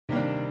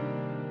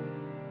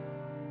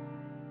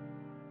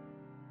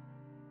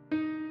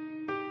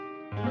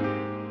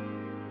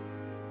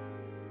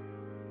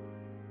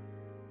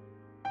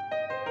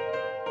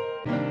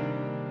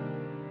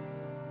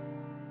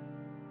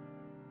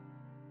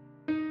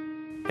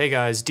Hey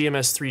guys,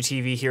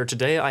 DMS3TV here.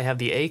 Today I have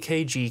the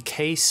AKG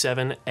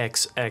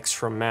K7XX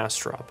from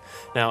Massdrop.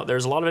 Now,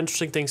 there's a lot of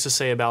interesting things to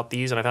say about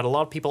these, and I've had a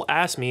lot of people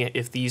ask me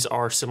if these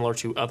are similar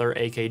to other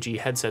AKG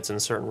headsets in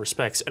certain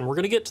respects, and we're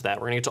going to get to that.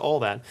 We're going to get to all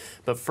that.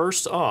 But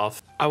first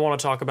off, I want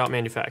to talk about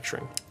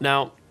manufacturing.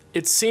 Now,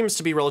 it seems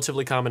to be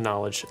relatively common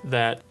knowledge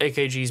that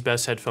AKG's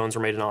best headphones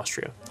were made in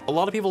Austria. A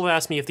lot of people have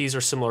asked me if these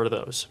are similar to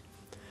those,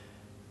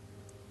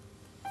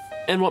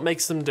 and what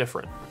makes them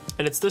different.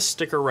 And it's this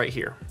sticker right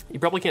here. You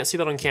probably can't see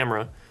that on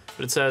camera,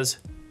 but it says,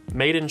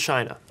 made in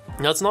China.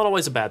 Now, it's not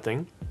always a bad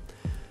thing.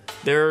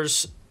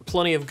 There's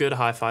plenty of good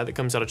hi-fi that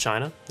comes out of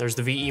China. There's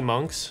the VE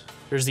Monks,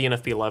 there's the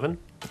NFB11,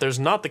 but there's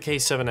not the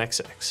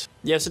K7XX.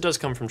 Yes, it does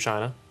come from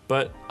China,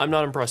 but I'm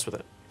not impressed with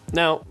it.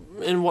 Now,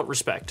 in what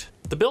respect?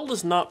 The build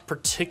is not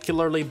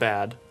particularly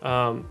bad.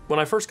 When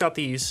I first got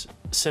these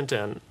sent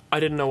in,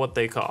 I didn't know what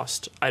they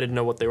cost. I didn't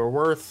know what they were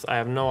worth. I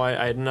had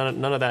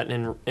none of that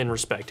in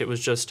respect. It was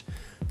just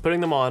putting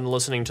them on,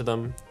 listening to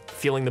them,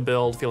 feeling the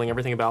build, feeling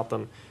everything about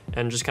them,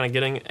 and just kind of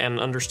getting an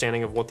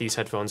understanding of what these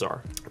headphones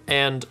are.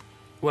 And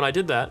when I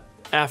did that,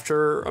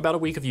 after about a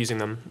week of using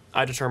them,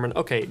 I determined,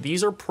 okay,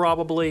 these are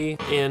probably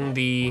in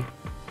the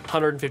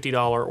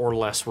 $150 or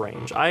less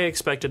range. I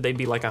expected they'd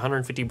be like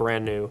 $150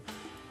 brand new,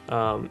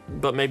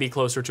 but maybe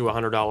closer to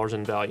 $100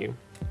 in value.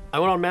 I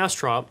went on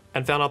Massdrop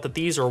and found out that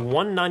these are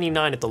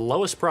 $199 at the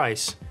lowest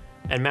price,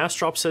 and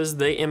Massdrop says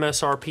they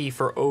MSRP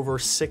for over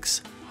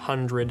 $600.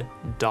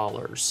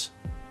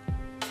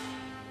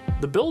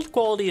 The build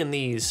quality in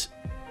these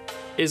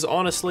is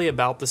honestly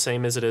about the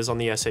same as it is on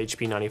the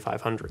SHP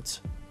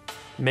 9500s.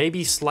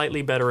 Maybe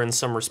slightly better in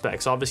some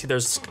respects. Obviously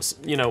there's,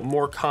 you know,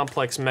 more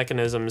complex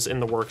mechanisms in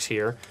the works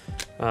here.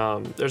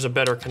 There's a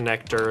better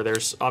connector.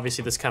 There's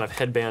obviously this kind of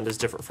headband is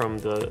different from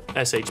the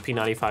SHP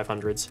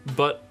 9500s,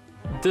 but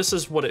this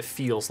is what it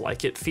feels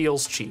like. It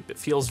feels cheap. It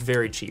feels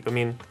very cheap. I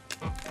mean,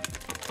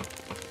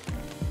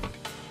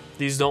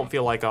 these don't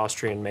feel like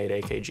Austrian-made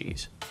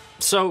AKGs.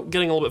 So,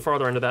 getting a little bit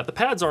farther into that, the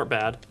pads aren't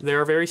bad. They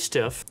are very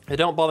stiff. They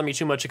don't bother me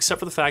too much, except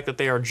for the fact that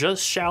they are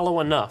just shallow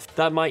enough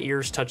that my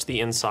ears touch the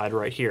inside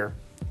right here,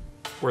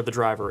 where the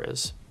driver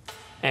is.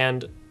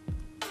 And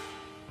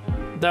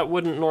that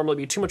wouldn't normally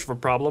be too much of a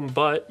problem,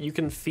 but you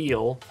can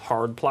feel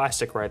hard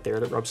plastic right there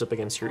that rubs up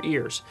against your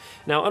ears.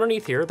 Now,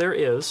 underneath here, there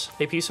is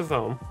a piece of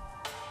foam,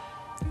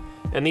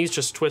 and these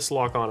just twist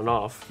lock on and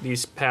off.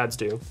 These pads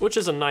do, which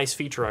is a nice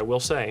feature, I will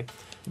say.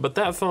 But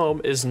that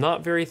foam is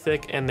not very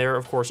thick, and there,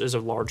 of course, is a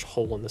large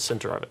hole in the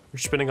center of it.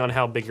 Which, depending on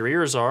how big your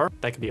ears are,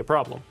 that could be a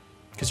problem,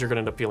 because you're going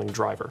to end up feeling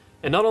driver.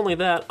 And not only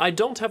that, I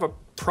don't have a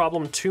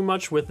problem too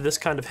much with this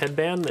kind of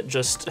headband that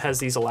just has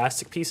these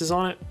elastic pieces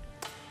on it.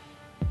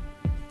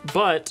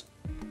 But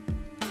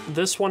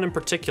this one in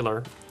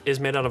particular is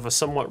made out of a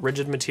somewhat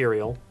rigid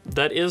material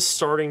that is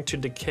starting to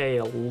decay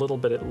a little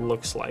bit, it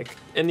looks like.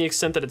 In the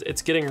extent that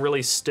it's getting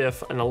really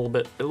stiff and a little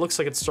bit, it looks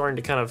like it's starting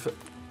to kind of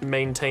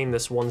maintain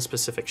this one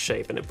specific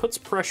shape, and it puts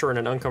pressure in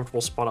an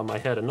uncomfortable spot on my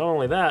head. And not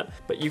only that,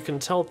 but you can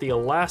tell that the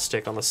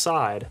elastic on the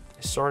side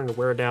is starting to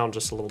wear down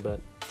just a little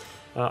bit.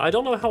 I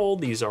don't know how old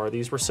these are.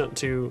 These were sent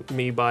to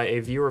me by a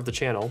viewer of the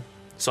channel,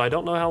 so I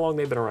don't know how long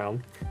they've been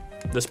around,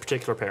 this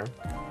particular pair.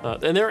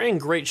 And they're in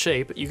great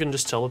shape. You can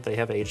just tell that they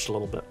have aged a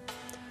little bit.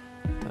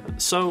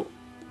 So,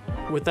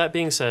 with that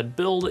being said,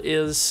 build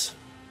is,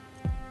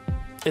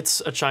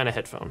 it's a China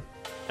headphone,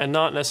 and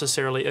not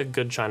necessarily a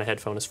good China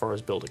headphone as far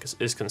as build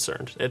is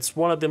concerned. It's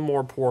one of the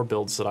more poor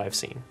builds that I've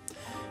seen.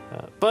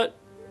 But,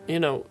 you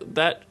know,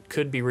 that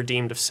could be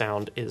redeemed if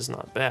sound is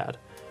not bad.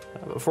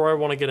 Before I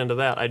want to get into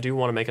that, I do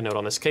want to make a note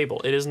on this cable.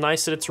 It is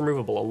nice that it's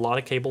removable. A lot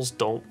of cables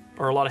don't,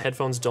 or a lot of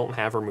headphones don't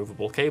have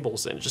removable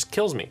cables, and it just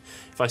kills me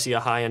if I see a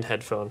high-end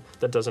headphone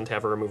that doesn't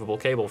have a removable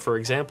cable. For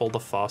example, the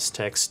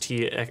Fostex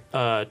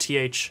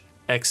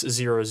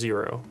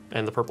THX00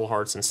 and the Purple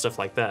Hearts and stuff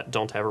like that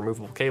don't have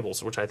removable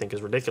cables, which I think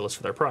is ridiculous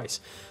for their price.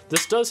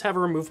 This does have a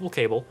removable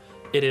cable.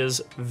 It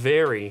is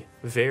very,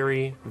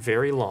 very,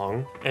 very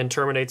long and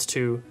terminates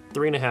to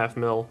 3.5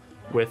 mil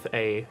with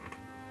a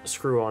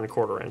screw-on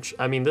 1/4 inch.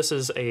 I mean, this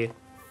is a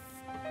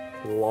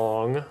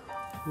long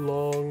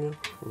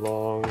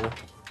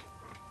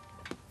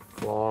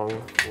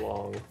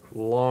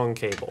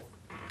cable.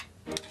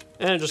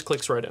 And it just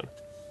clicks right in.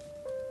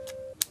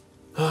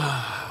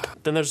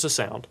 Then there's the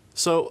sound.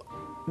 So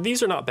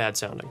these are not bad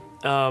sounding.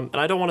 And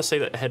I don't want to say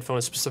that a headphone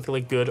is specifically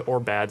good or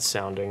bad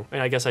sounding. I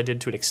mean, I guess I did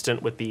to an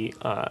extent with the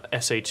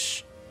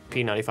SHP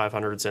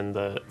 9500s and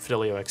the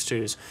Fidelio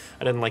X2s.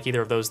 I didn't like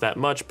either of those that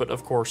much, but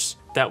of course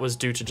that was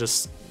due to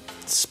just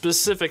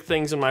specific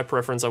things in my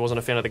preference. I wasn't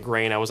a fan of the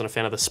grain, I wasn't a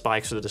fan of the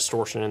spikes or the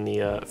distortion in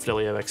the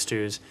Fidelio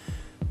X2s.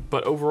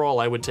 But overall,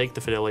 I would take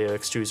the Fidelio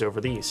X2s over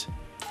these.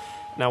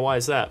 Now, why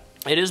is that?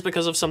 It is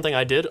because of something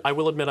I did, I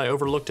will admit I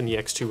overlooked in the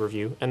X2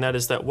 review, and that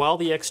is that while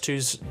the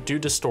X2s do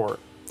distort,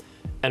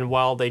 and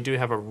while they do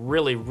have a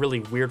really, really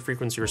weird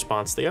frequency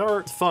response, they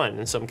are fun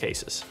in some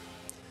cases.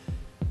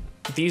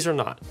 These are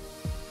not.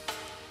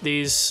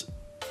 These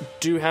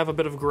do have a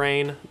bit of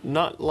grain,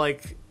 not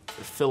like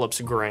Philips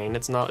grain,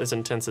 it's not as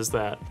intense as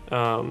that.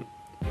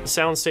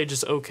 Soundstage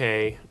is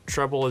okay,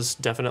 treble is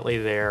definitely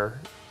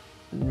there,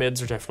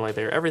 mids are definitely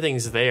there,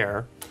 everything's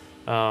there.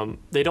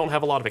 They don't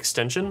have a lot of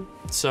extension,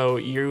 so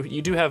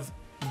you do have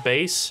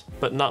bass,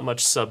 but not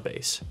much sub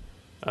bass.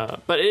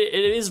 But it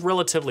is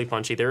relatively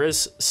punchy. There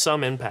is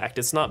some impact.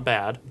 It's not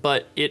bad,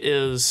 but it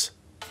is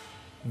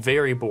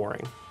very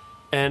boring.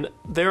 And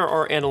there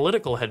are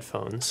analytical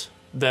headphones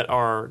that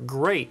are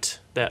great,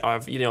 that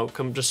have, you know,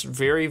 just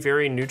very,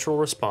 very neutral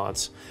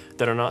response,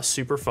 that are not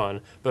super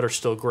fun, but are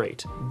still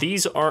great.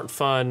 These aren't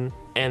fun,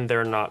 and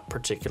they're not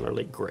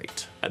particularly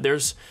great.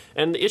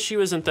 And the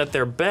issue isn't that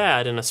they're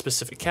bad in a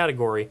specific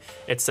category,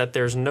 it's that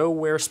there's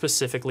nowhere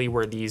specifically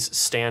where these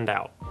stand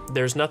out.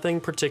 There's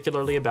nothing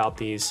particularly about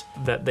these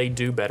that they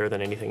do better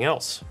than anything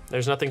else.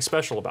 There's nothing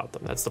special about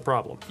them, that's the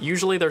problem.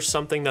 Usually there's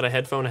something that a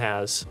headphone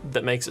has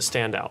that makes it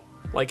stand out.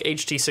 Like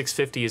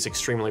HT650 is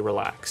extremely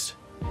relaxed.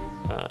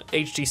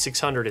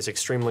 HT600 is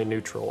extremely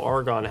neutral.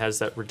 Argon has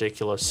that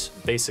ridiculous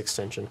bass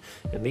extension.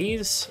 And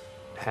these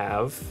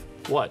have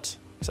what?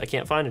 Because I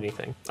can't find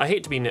anything. I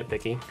hate to be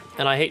nitpicky,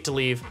 and I hate to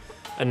leave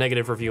a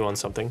negative review on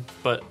something,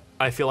 but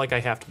I feel like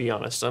I have to be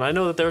honest. And I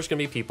know that there's gonna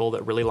be people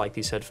that really like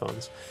these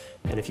headphones.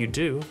 And if you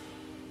do,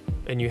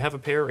 and you have a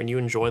pair and you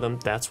enjoy them,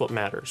 that's what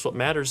matters. What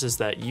matters is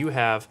that you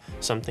have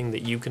something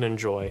that you can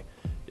enjoy,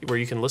 where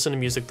you can listen to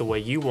music the way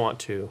you want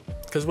to.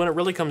 Because when it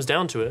really comes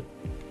down to it,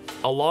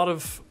 a lot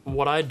of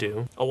what I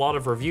do, a lot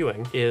of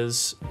reviewing,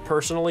 is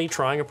personally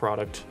trying a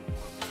product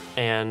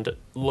and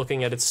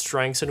looking at its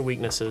strengths and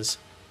weaknesses,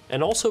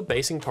 and also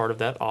basing part of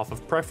that off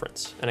of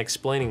preference and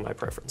explaining my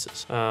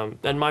preferences.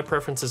 And my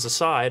preferences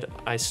aside,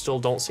 I still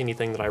don't see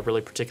anything that I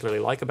really particularly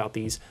like about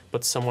these,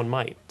 but someone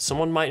might.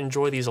 Someone might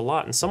enjoy these a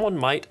lot, and someone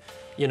might,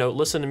 you know,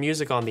 listen to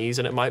music on these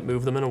and it might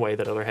move them in a way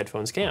that other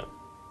headphones can't.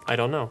 I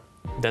don't know.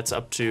 That's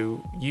up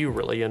to you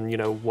really, and you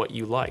know what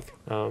you like.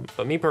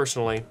 But me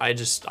personally, I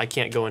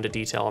can't go into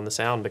detail on the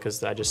sound because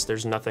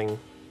there's nothing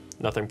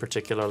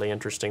particularly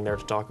interesting there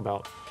to talk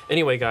about.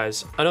 Anyway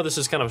guys, I know this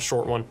is kind of a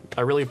short one.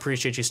 I really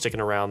appreciate you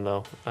sticking around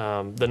though.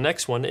 The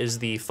next one is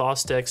the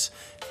Fostex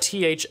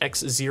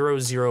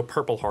THX00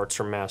 Purple Hearts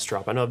from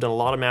Massdrop. I know I've done a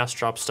lot of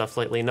Massdrop stuff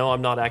lately. No,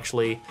 I'm not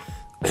actually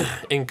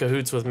in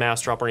cahoots with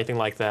Massdrop or anything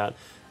like that.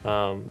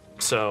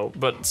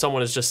 But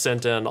someone has just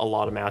sent in a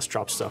lot of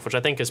Massdrop stuff, which I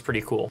think is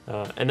pretty cool.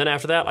 And then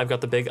after that, I've got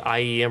the big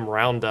IEM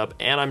roundup,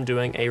 and I'm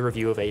doing a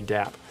review of a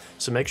DAP.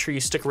 So make sure you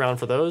stick around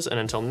for those, and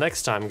until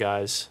next time,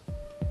 guys,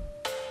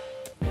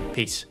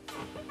 peace.